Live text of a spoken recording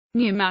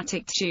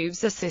Pneumatic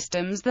tubes are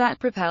systems that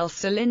propel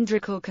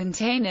cylindrical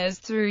containers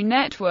through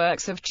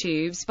networks of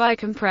tubes by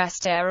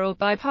compressed air or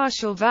by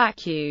partial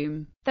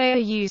vacuum. They are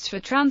used for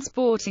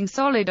transporting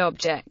solid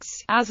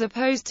objects, as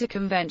opposed to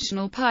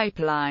conventional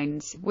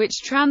pipelines,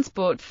 which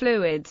transport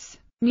fluids.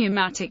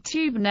 Pneumatic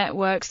tube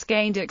networks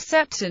gained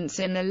acceptance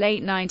in the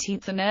late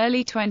 19th and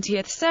early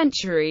 20th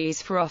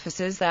centuries for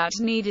offices that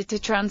needed to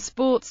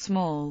transport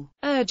small,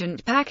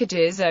 urgent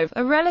packages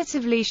over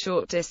relatively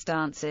short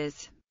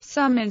distances.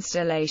 Some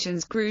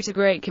installations grew to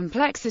great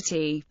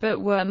complexity,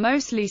 but were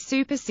mostly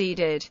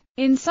superseded.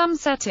 In some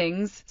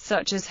settings,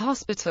 such as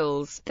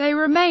hospitals, they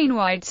remain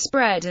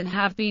widespread and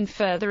have been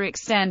further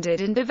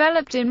extended and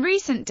developed in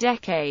recent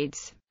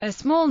decades. A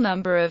small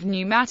number of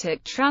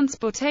pneumatic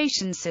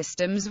transportation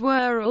systems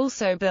were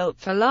also built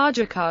for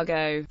larger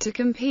cargo, to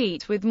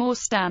compete with more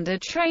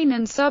standard train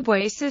and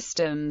subway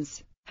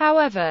systems.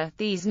 However,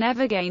 these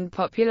never gained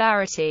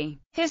popularity.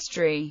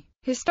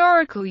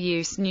 Historical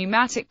use.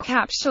 Pneumatic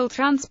capsule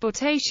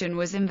transportation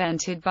was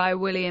invented by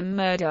William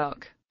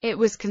Murdoch. It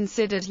was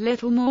considered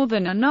little more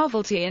than a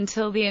novelty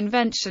until the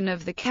invention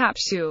of the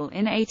capsule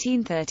in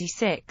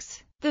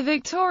 1836. The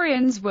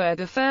Victorians were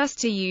the first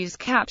to use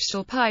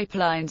capsule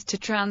pipelines to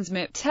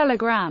transmit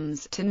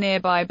telegrams to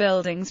nearby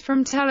buildings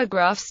from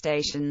telegraph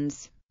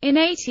stations. In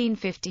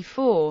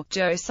 1854,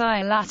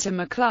 Josiah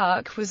Latimer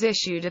Clark was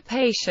issued a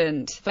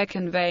patent for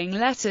conveying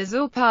letters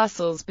or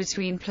parcels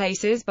between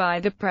places by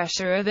the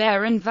pressure of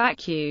air and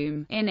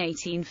vacuum. In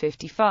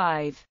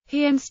 1855,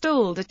 he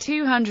installed a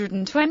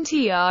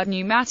 220-yard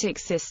pneumatic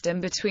system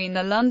between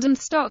the London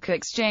Stock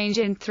Exchange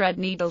in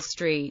Threadneedle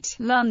Street,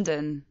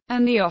 London,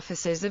 and the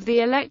offices of the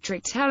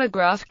Electric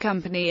Telegraph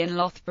Company in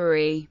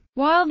Lothbury.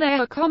 While they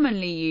are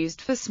commonly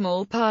used for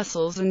small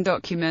parcels and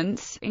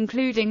documents,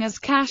 including as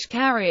cash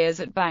carriers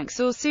at banks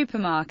or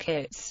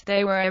supermarkets,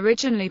 they were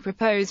originally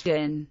proposed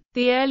in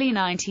the early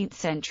 19th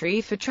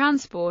century for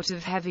transport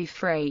of heavy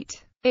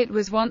freight. It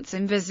was once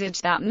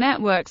envisaged that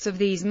networks of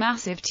these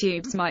massive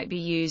tubes might be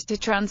used to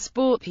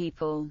transport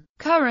people.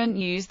 Current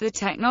use. The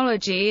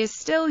technology is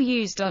still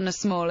used on a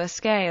smaller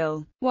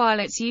scale.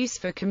 While its use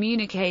for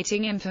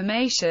communicating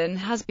information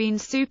has been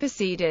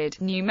superseded,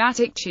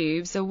 pneumatic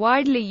tubes are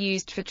widely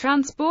used for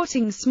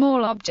transporting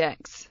small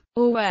objects,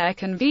 or where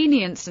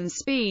convenience and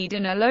speed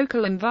in a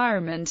local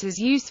environment is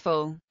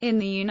useful. In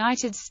the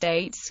United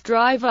States,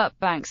 drive-up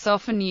banks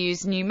often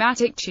use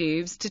pneumatic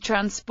tubes to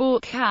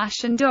transport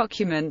cash and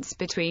documents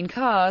between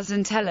cars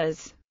and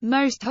tellers.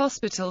 Most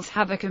hospitals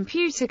have a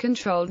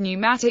computer-controlled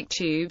pneumatic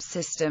tube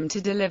system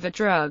to deliver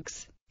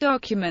drugs,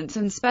 documents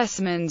and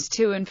specimens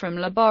to and from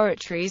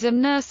laboratories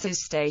and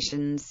nurses'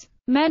 stations.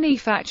 Many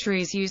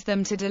factories use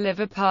them to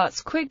deliver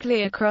parts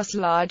quickly across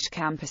large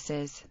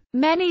campuses.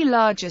 Many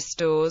larger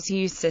stores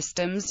use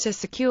systems to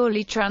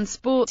securely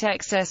transport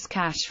excess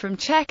cash from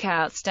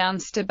checkouts down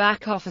to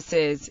back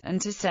offices,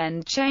 and to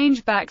send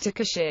change back to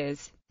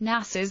cashiers.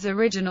 NASA's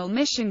original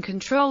Mission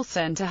Control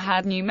Center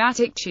had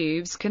pneumatic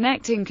tubes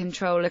connecting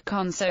controller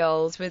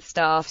consoles with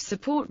staff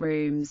support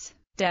rooms.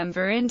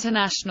 Denver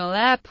International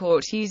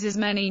Airport uses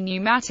many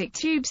pneumatic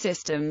tube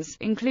systems,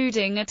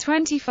 including a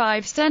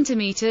 25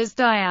 cm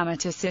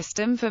diameter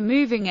system for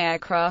moving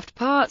aircraft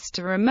parts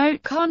to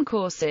remote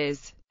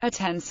concourses, a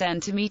 10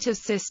 cm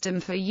system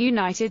for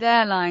United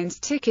Airlines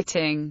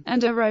ticketing,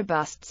 and a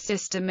robust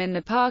system in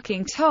the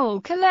parking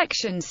toll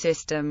collection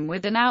system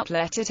with an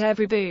outlet at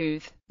every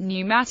booth.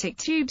 Pneumatic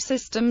tube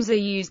systems are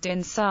used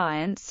in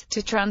science,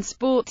 to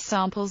transport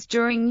samples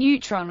during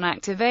neutron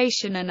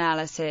activation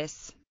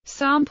analysis.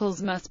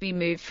 Samples must be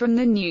moved from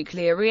the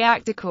nuclear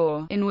reactor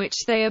core, in which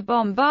they are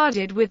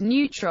bombarded with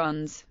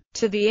neutrons,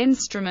 to the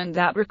instrument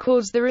that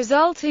records the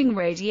resulting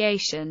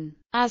radiation.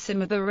 As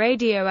some of the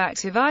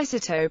radioactive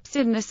isotopes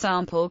in the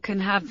sample can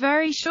have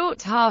very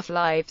short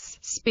half-lives,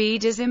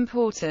 speed is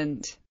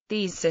important.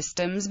 These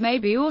systems may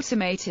be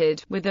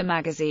automated, with a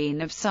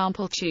magazine of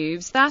sample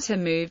tubes that are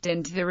moved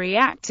into the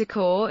reactor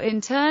core in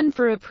turn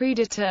for a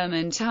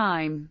predetermined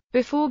time,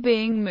 before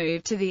being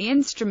moved to the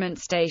instrument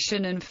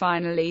station and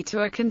finally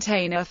to a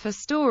container for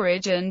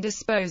storage and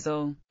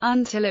disposal,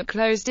 until it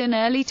closed in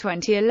early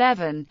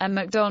 2011. A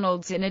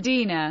McDonald's in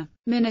Edina,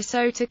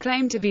 Minnesota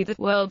claimed to be the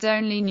world's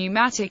only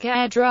pneumatic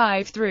air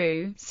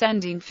drive-through,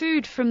 sending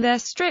food from their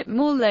strip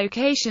mall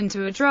location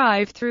to a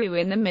drive-through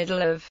in the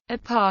middle of a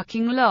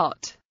parking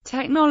lot.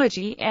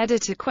 Technology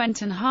editor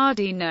Quentin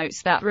Hardy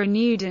notes that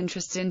renewed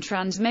interest in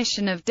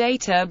transmission of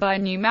data by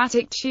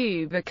pneumatic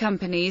tube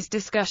accompanies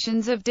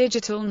discussions of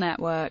digital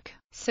network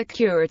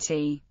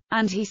security,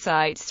 and he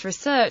cites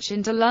research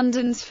into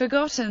London's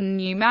forgotten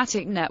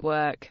pneumatic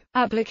network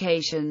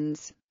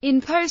applications.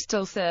 In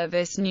postal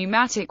service,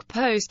 pneumatic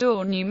post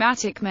or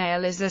pneumatic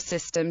mail is a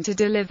system to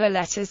deliver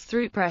letters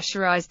through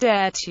pressurized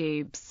air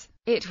tubes.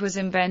 It was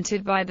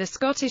invented by the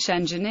Scottish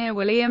engineer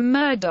William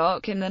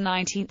Murdoch in the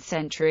 19th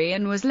century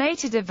and was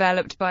later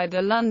developed by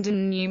the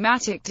London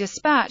Pneumatic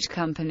Dispatch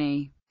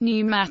Company.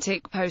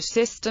 Pneumatic post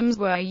systems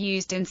were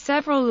used in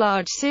several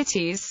large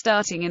cities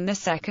starting in the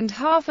second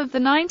half of the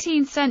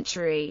 19th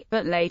century,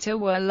 but later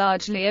were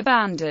largely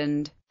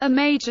abandoned. A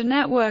major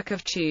network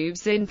of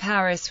tubes in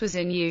Paris was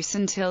in use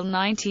until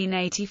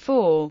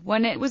 1984,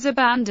 when it was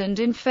abandoned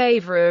in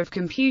favor of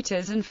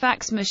computers and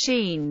fax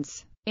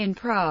machines. In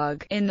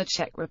Prague, in the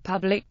Czech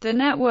Republic, the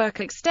network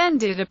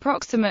extended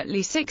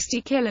approximately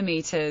 60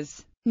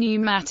 kilometers.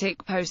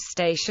 Pneumatic post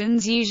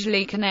stations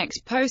usually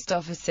connect post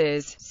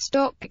offices,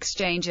 stock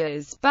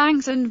exchanges,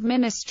 banks and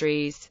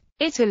ministries.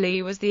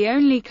 Italy was the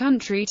only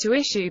country to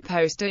issue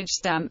postage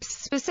stamps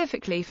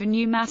specifically for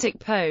pneumatic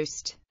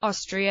post.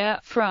 Austria,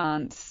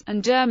 France,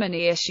 and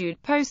Germany issued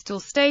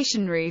postal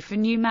stationery for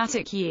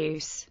pneumatic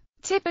use.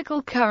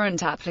 Typical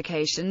current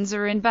applications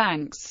are in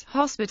banks,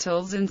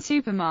 hospitals and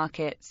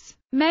supermarkets.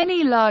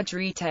 Many large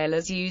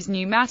retailers use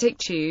pneumatic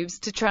tubes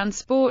to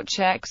transport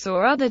checks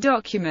or other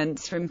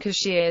documents from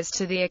cashiers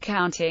to the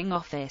accounting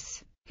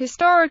office.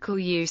 Historical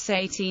use: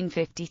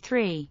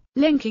 1853.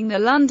 Linking the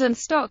London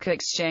Stock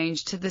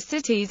Exchange to the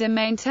city's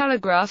main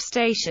telegraph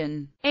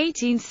station.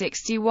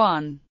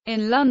 1861.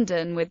 In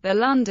London, with the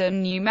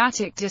London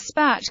Pneumatic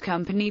Dispatch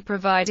Company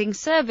providing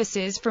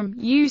services from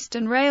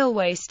Euston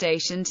Railway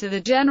Station to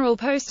the General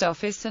Post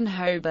Office and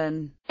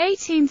Holborn.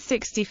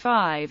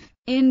 1865.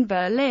 In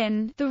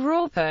Berlin, the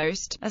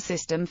Rohrpost, a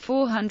system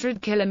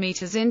 400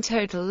 kilometers in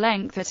total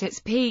length at its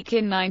peak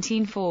in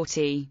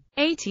 1940.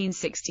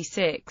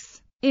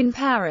 1866. In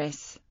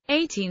Paris,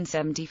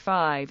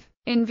 1875.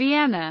 In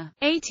Vienna,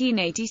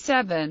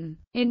 1887.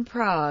 In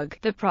Prague,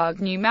 the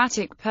Prague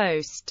Pneumatic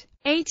Post.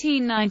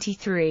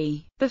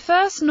 1893. The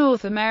first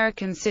North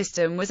American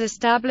system was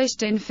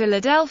established in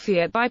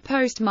Philadelphia by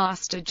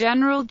Postmaster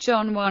General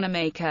John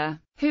Wanamaker,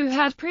 who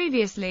had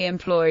previously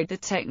employed the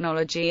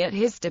technology at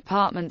his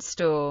department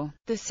store.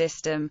 The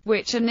system,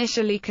 which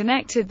initially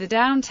connected the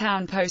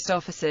downtown post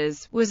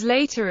offices, was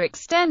later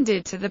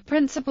extended to the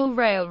principal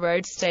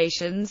railroad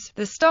stations,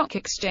 the stock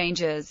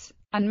exchanges,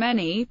 and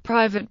many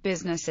private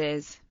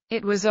businesses.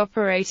 It was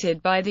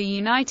operated by the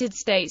United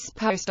States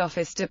Post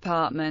Office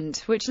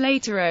Department, which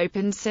later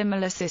opened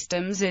similar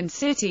systems in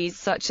cities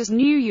such as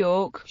New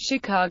York,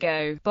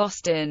 Chicago,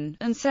 Boston,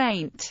 and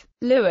St.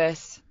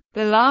 Louis.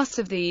 The last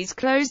of these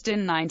closed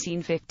in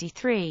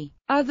 1953.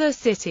 Other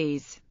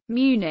cities: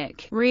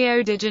 Munich,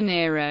 Rio de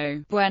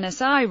Janeiro,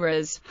 Buenos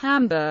Aires,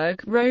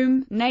 Hamburg,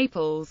 Rome,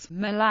 Naples,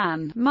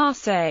 Milan,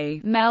 Marseille,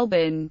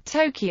 Melbourne,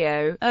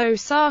 Tokyo,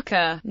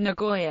 Osaka,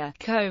 Nagoya,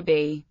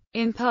 Kobe.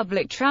 In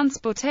public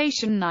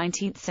transportation: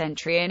 19th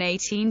century. In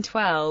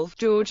 1812,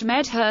 George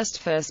Medhurst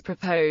first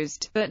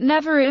proposed, but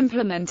never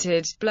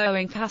implemented,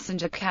 blowing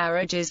passenger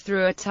carriages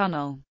through a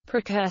tunnel.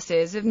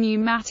 Precursors of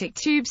pneumatic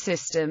tube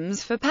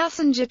systems for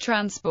passenger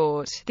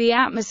transport. The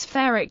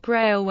atmospheric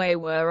railway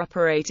were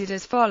operated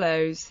as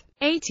follows: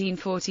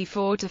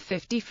 1844 to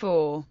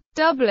 54.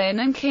 Dublin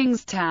and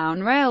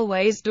Kingstown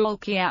Railways.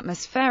 Dalkey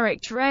Atmospheric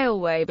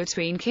Railway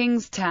between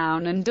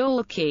Kingstown and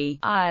Dalkey,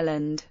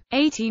 Ireland.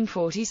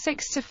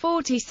 1846 to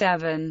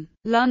 47.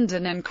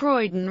 London and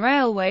Croydon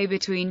Railway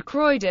between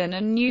Croydon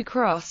and New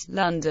Cross,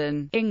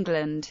 London,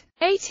 England.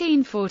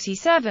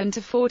 1847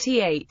 to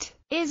 48.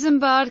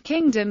 Isambard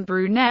Kingdom.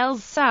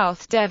 Brunel's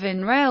South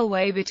Devon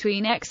Railway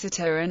between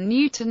Exeter and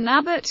Newton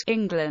Abbot,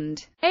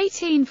 England.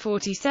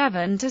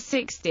 1847 to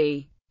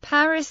 60.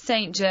 Paris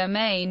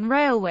Saint-Germain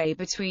Railway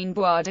between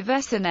Bois de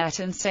Vessonet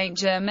and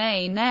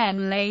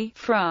Saint-Germain-en-Laye,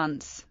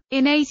 France.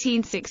 In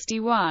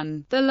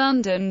 1861, the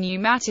London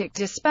Pneumatic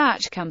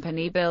Dispatch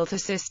Company built a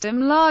system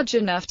large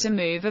enough to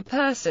move a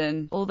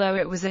person, although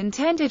it was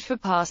intended for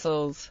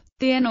parcels.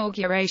 The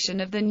inauguration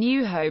of the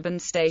new Holborn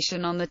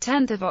station on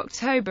 10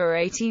 October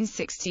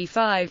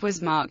 1865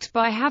 was marked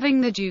by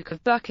having the Duke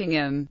of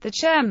Buckingham, the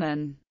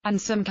chairman, and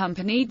some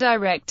company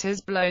directors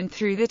blown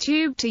through the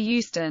tube to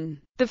Euston.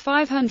 The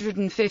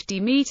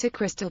 550-metre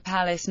Crystal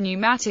Palace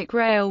Pneumatic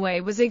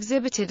Railway was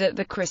exhibited at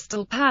the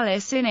Crystal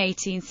Palace in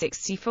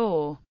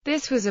 1864.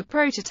 This was a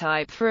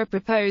prototype for a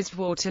proposed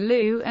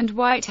Waterloo and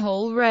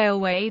Whitehall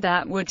Railway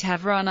that would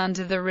have run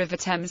under the River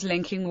Thames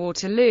linking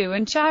Waterloo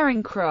and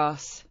Charing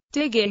Cross.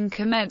 Digging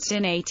commenced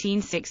in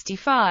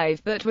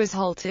 1865 but was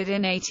halted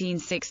in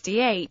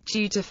 1868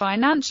 due to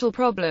financial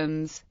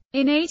problems.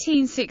 In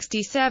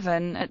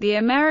 1867, at the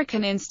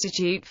American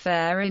Institute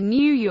Fair in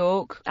New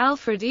York,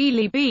 Alfred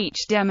Ely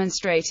Beach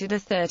demonstrated a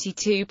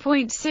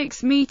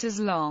 32.6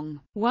 meters long,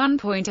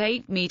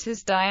 1.8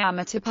 meters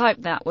diameter pipe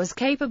that was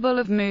capable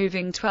of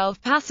moving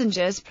 12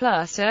 passengers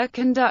plus a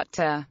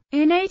conductor.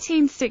 In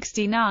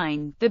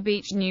 1869, the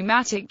Beach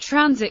Pneumatic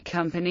Transit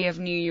Company of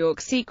New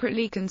York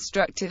secretly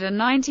constructed a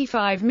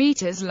 95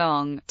 meters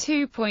long,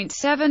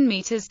 2.7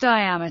 meters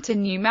diameter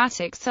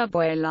pneumatic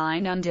subway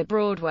line under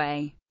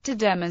Broadway. To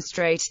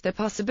demonstrate the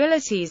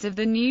possibilities of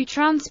the new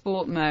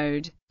transport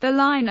mode, the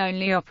line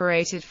only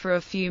operated for a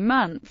few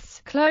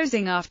months,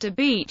 closing after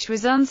Beach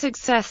was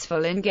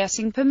unsuccessful in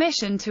getting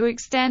permission to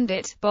extend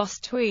it. Boss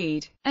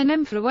Tweed, an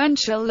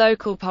influential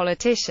local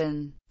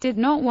politician, did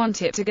not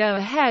want it to go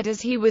ahead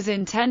as he was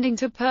intending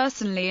to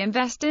personally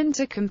invest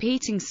into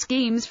competing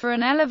schemes for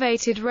an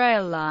elevated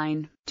rail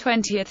line.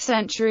 20th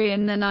century.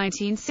 In the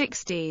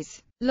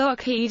 1960s,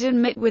 Lockheed and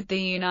MIT with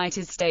the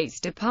United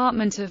States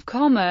Department of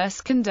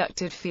Commerce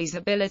conducted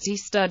feasibility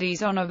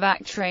studies on a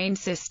vac train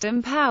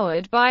system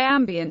powered by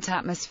ambient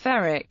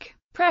atmospheric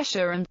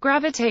pressure and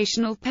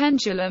gravitational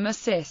pendulum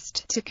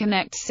assist to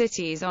connect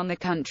cities on the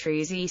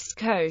country's east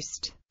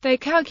coast. They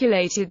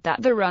calculated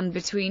that the run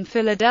between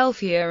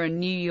Philadelphia and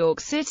New York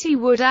City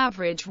would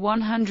average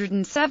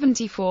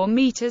 174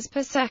 meters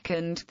per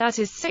second, that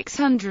is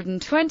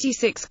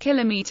 626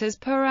 kilometers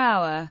per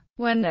hour.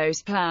 When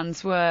those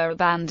plans were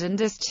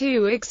abandoned as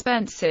too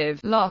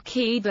expensive,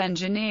 Lockheed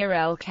engineer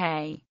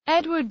L.K.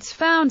 Edwards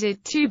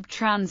founded Tube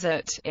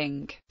Transit,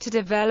 Inc., to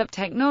develop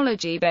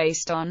technology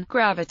based on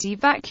gravity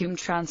vacuum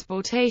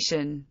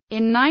transportation.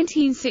 In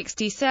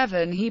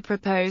 1967 he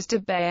proposed a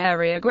Bay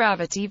Area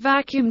gravity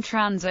vacuum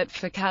transit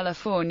for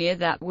California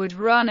that would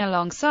run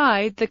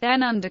alongside the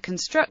then under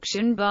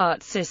construction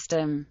BART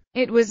system.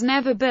 It was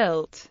never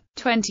built.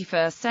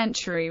 21st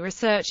century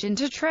research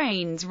into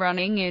trains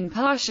running in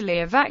partially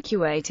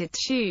evacuated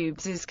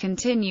tubes is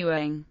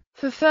continuing.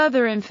 For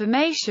further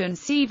information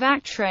see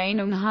vac train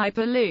and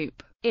Hyperloop.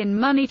 In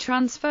money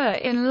transfer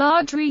in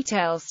large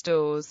retail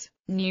stores,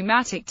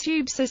 pneumatic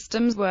tube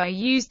systems were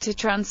used to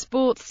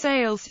transport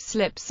sales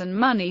slips and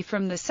money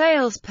from the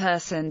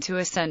salesperson to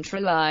a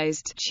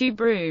centralized tube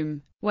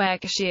room, where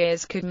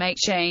cashiers could make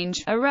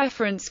change,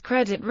 reference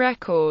credit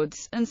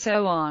records, and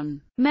so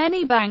on.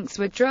 Many banks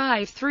with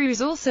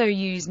drive-thrus also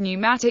use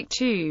pneumatic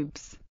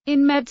tubes.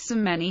 In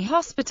medicine, many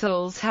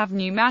hospitals have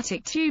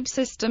pneumatic tube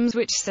systems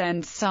which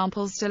send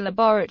samples to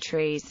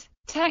laboratories.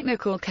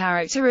 Technical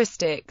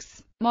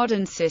characteristics.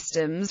 Modern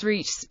systems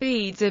reach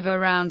speeds of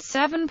around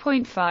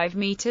 7.5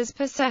 meters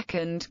per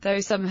second, though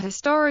some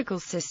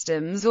historical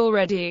systems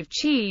already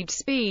achieved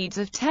speeds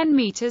of 10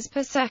 meters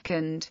per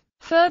second.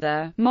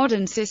 Further,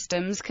 modern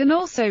systems can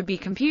also be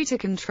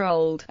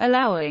computer-controlled,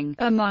 allowing,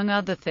 among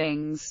other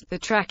things, the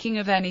tracking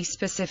of any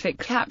specific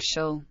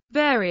capsule.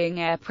 Varying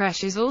air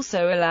pressures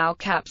also allow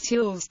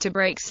capsules to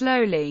break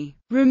slowly,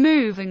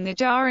 removing the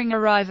jarring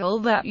arrival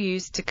that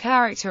used to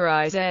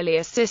characterize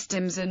earlier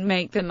systems and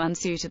make them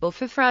unsuitable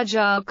for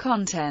fragile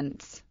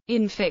contents.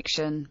 In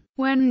fiction,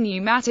 when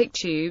pneumatic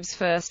tubes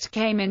first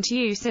came into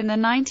use in the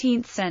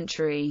 19th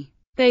century,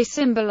 they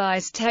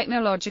symbolized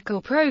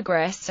technological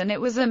progress, and it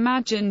was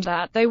imagined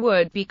that they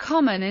would be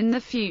common in the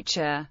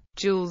future.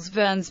 Jules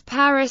Verne's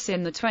Paris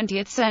in the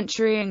 20th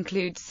century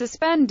includes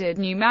suspended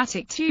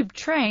pneumatic tube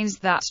trains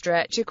that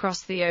stretch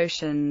across the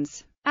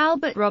oceans.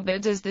 Albert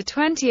Robert as the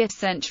 20th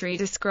century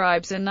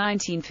describes a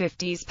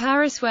 1950s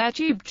Paris where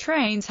tube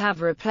trains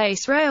have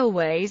replaced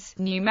railways.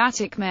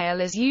 Pneumatic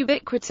mail is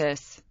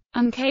ubiquitous,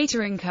 and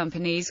catering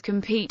companies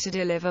compete to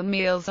deliver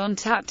meals on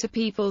tap to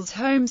people's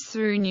homes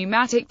through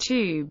pneumatic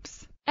tubes.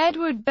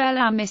 Edward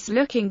Bellamis,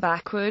 looking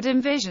backward,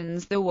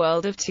 envisions the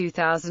world of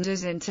 2000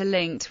 as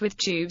interlinked with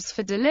tubes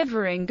for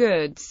delivering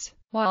goods,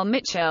 while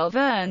Michel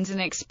Verne's An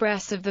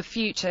Express of the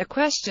Future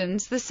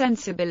questions the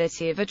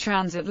sensibility of a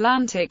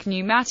transatlantic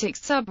pneumatic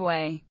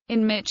subway.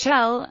 In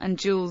Michel and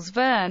Jules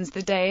Verne's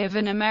The Day of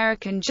an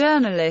American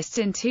Journalist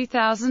in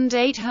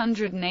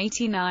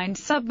 2889,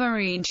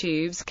 submarine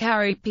tubes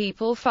carry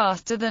people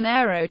faster than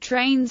aero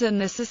trains, and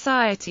the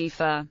Society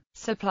for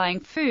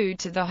Supplying Food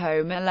to the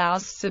Home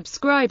allows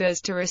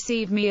subscribers to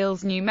receive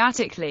meals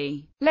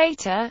pneumatically.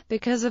 Later,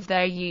 because of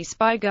their use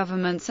by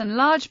governments and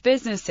large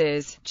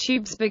businesses,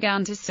 tubes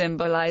began to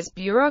symbolize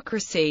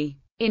bureaucracy.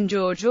 In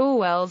George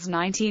Orwell's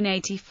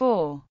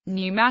 1984,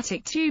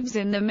 pneumatic tubes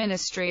in the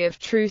Ministry of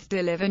Truth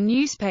deliver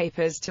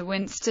newspapers to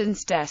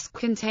Winston's desk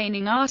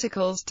containing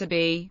articles to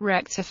be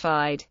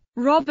rectified.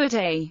 Robert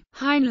A.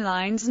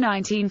 Heinlein's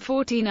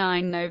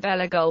 1949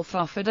 novella Gulf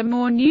offered a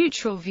more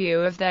neutral view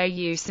of their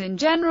use in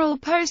general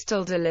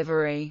postal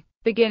delivery.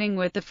 Beginning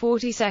with the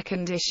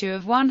 42nd issue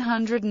of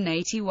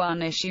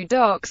 181 issue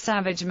Doc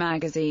Savage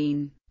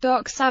magazine.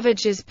 Doc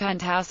Savage's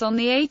penthouse on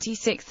the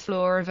 86th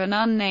floor of an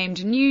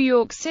unnamed New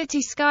York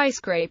City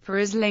skyscraper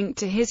is linked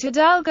to his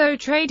Hidalgo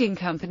Trading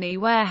Company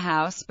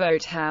warehouse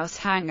boathouse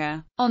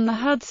hangar on the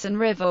Hudson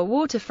River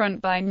waterfront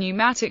by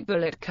pneumatic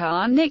bullet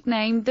car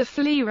nicknamed the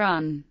Flea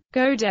Run.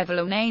 Go Devil,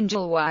 an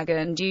angel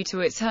wagon due to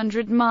its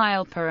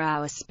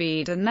 100-mile-per-hour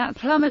speed, and that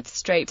plummets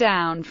straight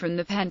down from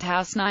the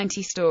penthouse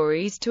 90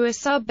 stories to a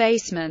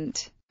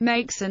sub-basement.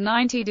 Makes a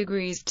 90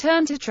 degrees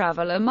turn to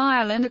travel a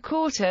mile and a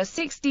quarter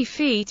 60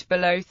 feet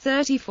below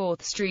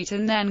 34th Street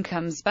and then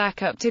comes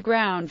back up to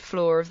ground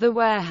floor of the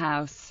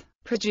warehouse,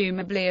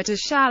 presumably at a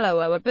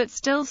shallower but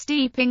still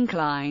steep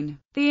incline.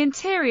 The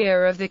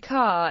interior of the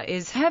car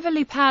is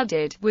heavily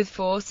padded, with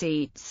 4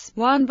 seats,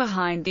 one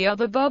behind the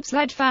other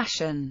bobsled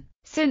fashion.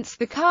 Since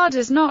the car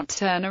does not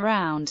turn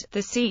around,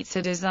 the seats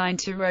are designed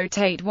to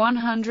rotate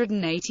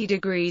 180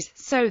 degrees,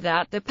 so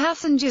that the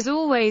passengers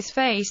always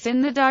face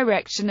in the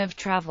direction of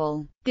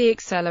travel. The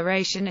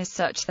acceleration is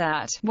such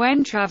that,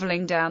 when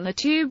traveling down the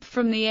tube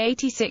from the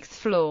 86th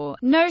floor,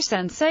 no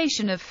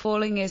sensation of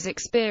falling is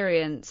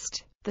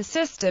experienced. The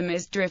system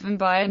is driven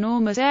by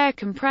enormous air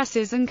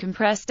compressors and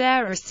compressed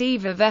air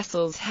receiver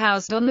vessels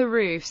housed on the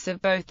roofs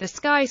of both the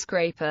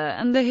skyscraper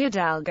and the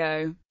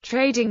Hidalgo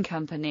Trading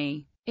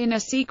Company. In a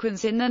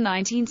sequence in the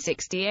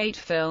 1968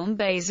 film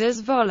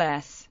Baisers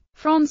Volés,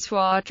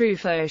 François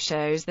Truffaut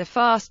shows the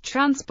fast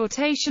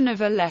transportation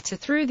of a letter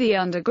through the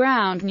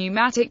underground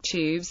pneumatic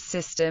tubes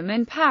system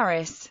in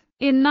Paris.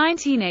 In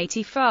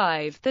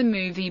 1985, the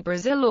movie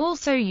Brazil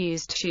also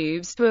used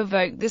tubes to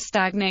evoke the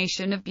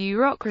stagnation of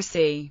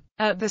bureaucracy.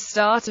 At the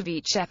start of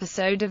each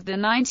episode of the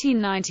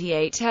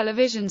 1998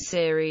 television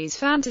series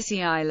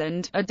Fantasy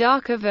Island, a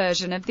darker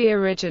version of the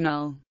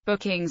original,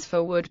 bookings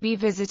for would-be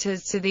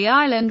visitors to the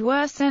island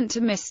were sent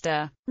to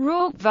Mr.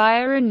 Rourke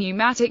via a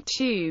pneumatic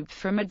tube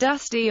from a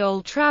dusty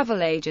old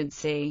travel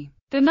agency.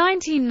 The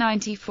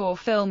 1994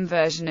 film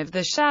version of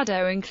The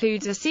Shadow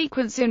includes a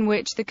sequence in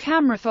which the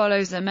camera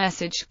follows a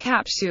message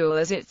capsule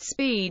as it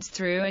speeds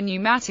through a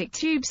pneumatic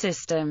tube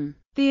system.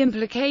 The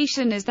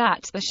implication is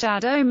that The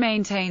Shadow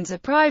maintains a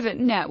private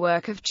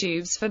network of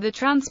tubes for the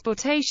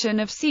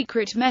transportation of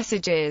secret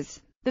messages.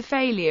 The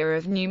failure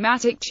of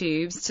pneumatic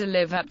tubes to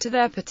live up to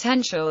their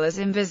potential as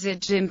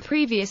envisaged in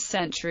previous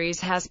centuries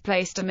has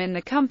placed them in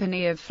the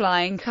company of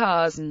flying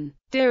cars and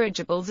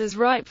dirigibles as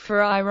ripe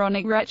for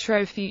ironic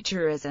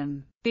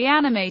retrofuturism. The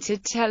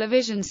animated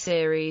television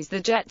series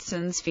The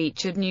Jetsons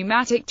featured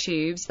pneumatic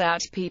tubes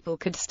that people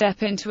could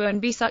step into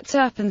and be sucked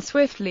up and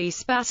swiftly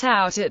spat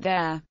out at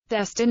their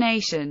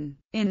destination.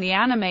 In the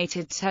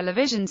animated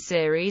television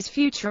series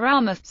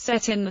Futurama,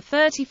 set in the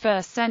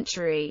 31st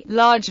century,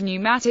 large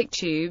pneumatic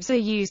tubes are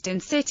used in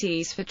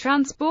cities for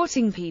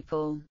transporting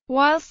people,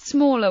 whilst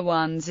smaller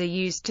ones are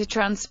used to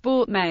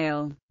transport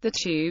mail. The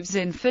tubes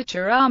in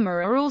Futurama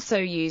are also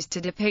used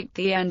to depict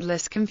the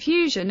endless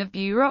confusion of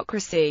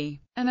bureaucracy.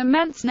 An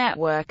immense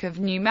network of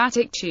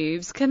pneumatic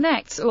tubes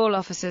connects all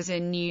offices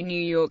in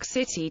New York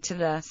City to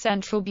the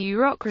central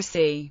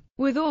bureaucracy,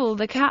 with all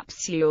the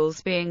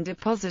capsules being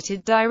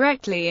deposited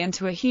directly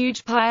into a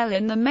huge pile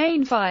in the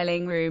main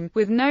filing room,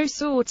 with no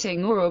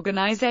sorting or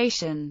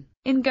organization.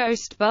 In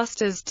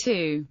Ghostbusters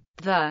 2,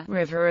 the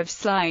River of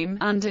Slime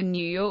under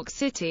New York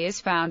City is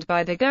found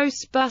by the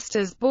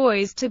Ghostbusters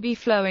boys to be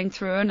flowing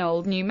through an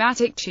old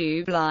pneumatic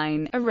tube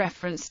line, a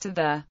reference to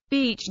the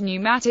beach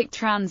pneumatic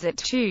transit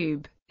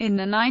tube. In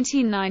the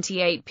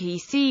 1998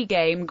 PC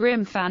game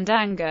Grim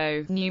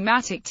Fandango,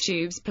 pneumatic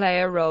tubes play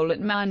a role at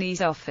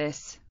Manny's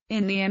office.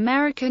 In the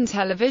American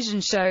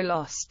television show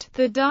Lost,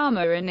 the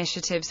Dharma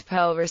Initiative's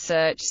Pearl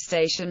Research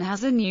Station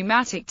has a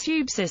pneumatic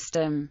tube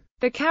system.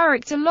 The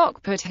character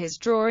Locke put his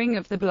drawing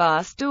of the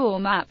blast door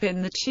map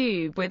in the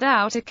tube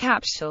without a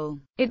capsule.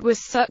 It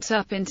was sucked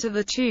up into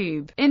the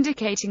tube,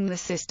 indicating the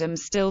system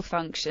still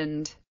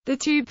functioned. The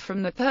tube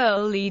from the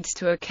Pearl leads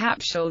to a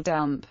capsule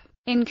dump.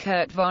 In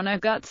Kurt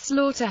Vonnegut's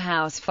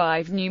Slaughterhouse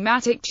 5,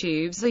 pneumatic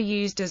tubes are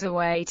used as a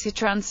way to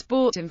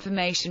transport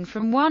information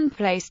from one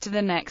place to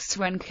the next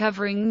when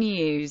covering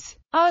news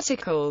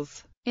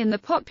articles. In the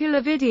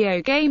popular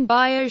video game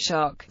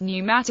BioShock,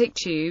 pneumatic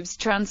tubes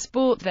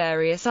transport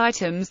various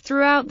items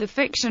throughout the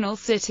fictional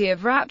city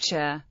of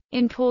Rapture.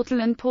 In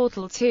Portal and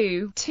Portal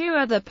 2, two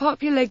other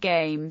popular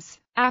games,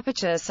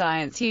 Aperture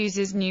Science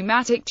uses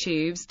pneumatic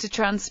tubes to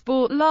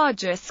transport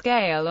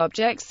larger-scale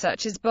objects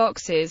such as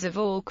boxes of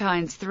all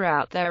kinds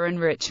throughout their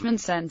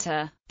enrichment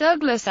center.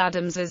 Douglas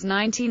Adams's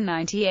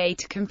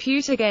 1998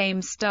 computer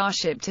game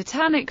Starship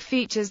Titanic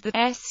features the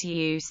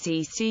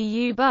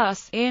SUCCU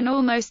bus. In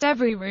almost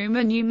every room,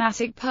 a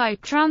pneumatic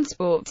pipe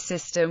transport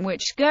system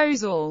which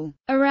goes all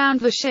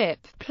around the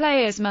ship.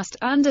 Players must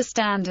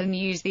understand and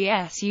use the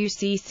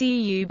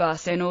SUCCU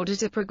bus in order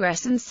to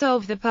progress and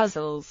solve the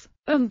puzzles.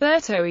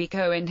 Umberto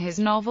Eco in his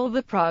novel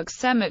The Prague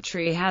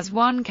Cemetery has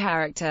one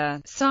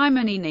character,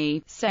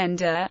 Simonini,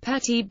 send a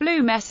petty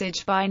blue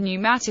message by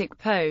pneumatic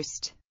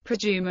post.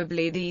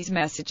 Presumably these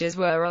messages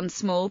were on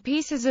small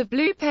pieces of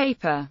blue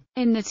paper.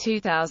 In the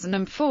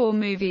 2004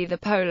 movie The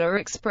Polar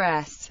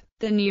Express,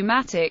 the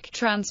pneumatic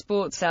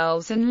transport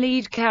cells and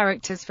lead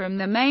characters from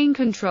the main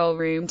control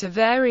room to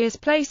various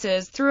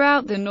places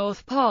throughout the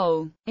North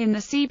Pole. In the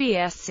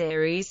CBS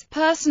series,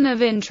 Person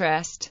of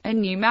Interest, a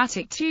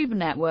pneumatic tube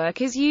network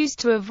is used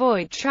to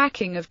avoid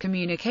tracking of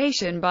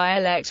communication by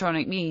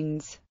electronic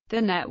means.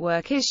 The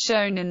network is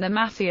shown in the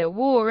Mafia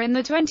War in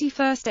the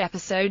 21st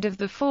episode of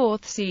the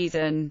 4th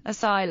season,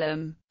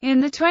 Asylum. In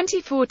the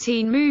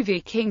 2014 movie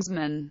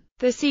Kingsman: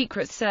 The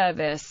Secret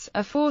Service,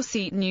 a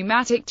 4-seat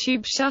pneumatic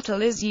tube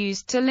shuttle is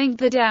used to link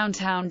the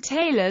downtown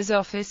tailor's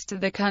office to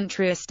the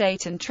country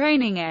estate and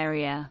training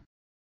area.